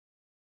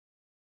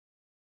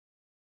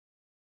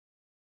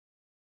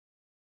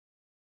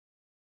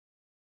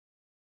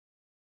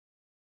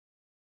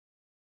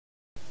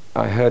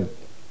I heard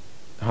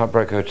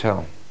Heartbreak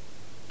Hotel,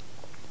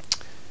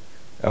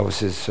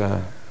 Elvis's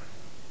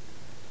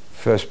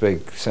first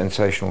big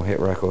sensational hit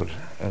record,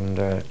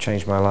 and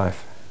changed my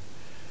life.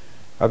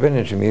 I've been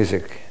into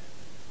music.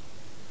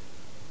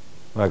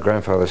 My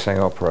grandfather sang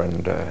opera,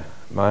 and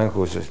my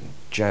uncle was a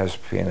jazz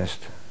pianist,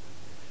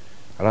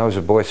 and I was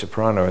a boy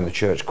soprano in the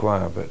church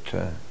choir, but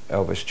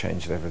Elvis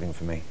changed everything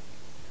for me.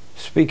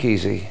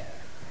 Speakeasy,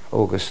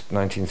 August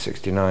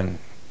 1969,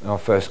 our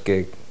first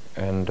gig,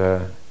 and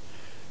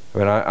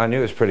I knew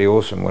it was pretty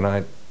awesome when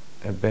I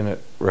had been at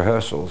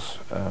rehearsals,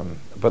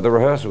 but the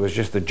rehearsal was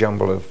just a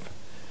jumble of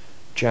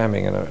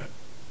jamming and an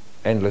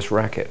endless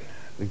racket.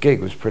 The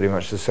gig was pretty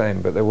much the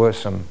same, but there were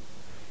some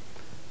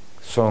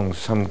songs,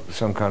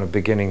 some kind of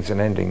beginnings and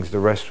endings. The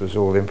rest was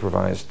all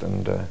improvised,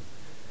 and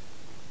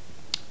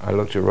I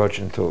looked at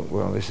Roger and thought,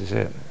 well, this is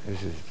it.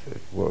 This is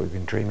what we've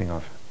been dreaming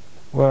of.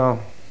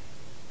 Well,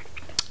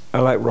 I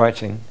like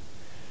writing.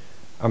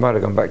 I might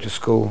have gone back to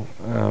school,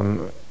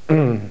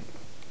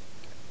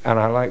 and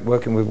I like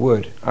working with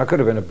wood. I could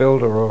have been a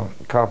builder or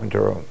a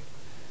carpenter, or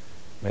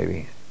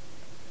maybe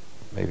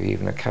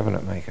even a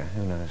cabinet maker,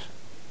 who knows.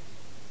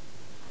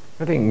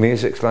 I think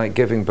music's like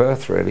giving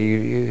birth, really.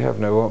 You have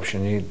no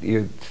option.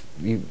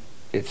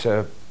 It's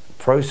a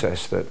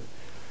process that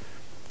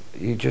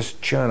you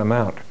just churn them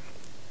out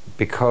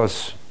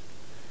because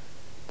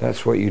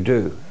that's what you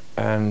do,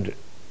 and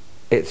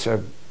it's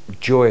a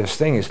joyous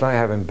thing. It's like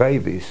having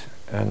babies,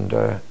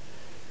 and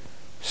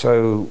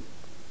so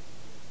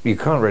you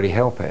can't really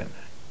help it,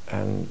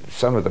 and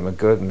some of them are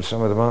good and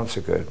some of them aren't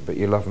so good, but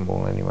you love them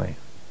all anyway.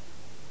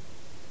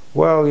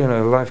 Well, you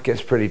know, life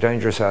gets pretty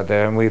dangerous out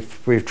there, and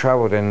we've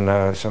traveled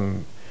in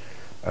some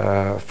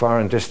far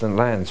and distant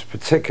lands,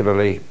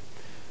 particularly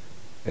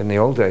in the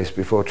old days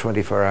before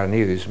 24-hour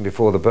news and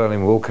before the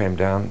Berlin Wall came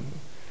down.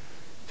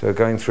 So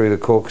going through the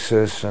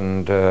Caucasus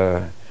and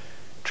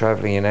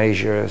traveling in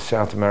Asia,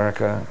 South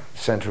America,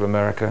 Central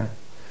America,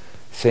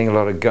 seeing a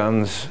lot of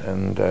guns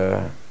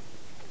and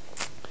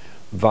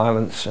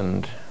violence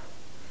and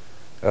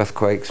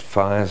earthquakes,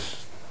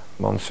 fires,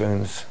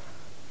 monsoons.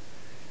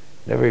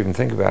 Never even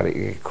think about it.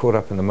 You get caught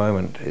up in the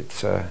moment.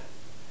 It's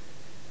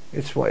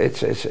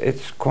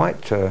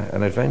quite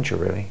an adventure,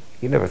 really.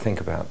 You never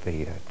think about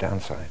the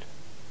downside.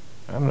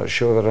 I'm not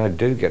sure that I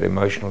do get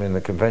emotional in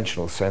the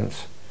conventional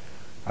sense.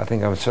 I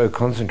think I'm so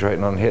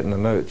concentrating on hitting the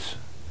notes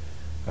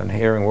and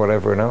hearing what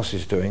everyone else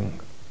is doing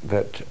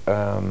that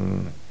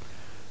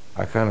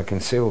I kind of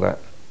conceal that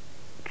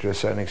to a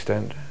certain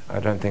extent.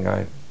 I don't think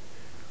I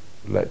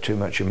let too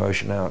much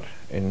emotion out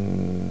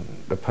in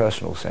the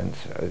personal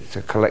sense. It's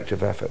a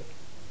collective effort.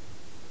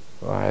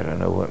 Well, I don't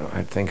know what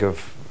I'd think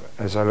of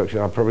as I looked at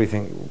it. I'd probably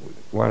think,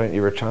 why don't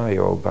you retire,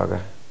 you old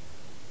bugger?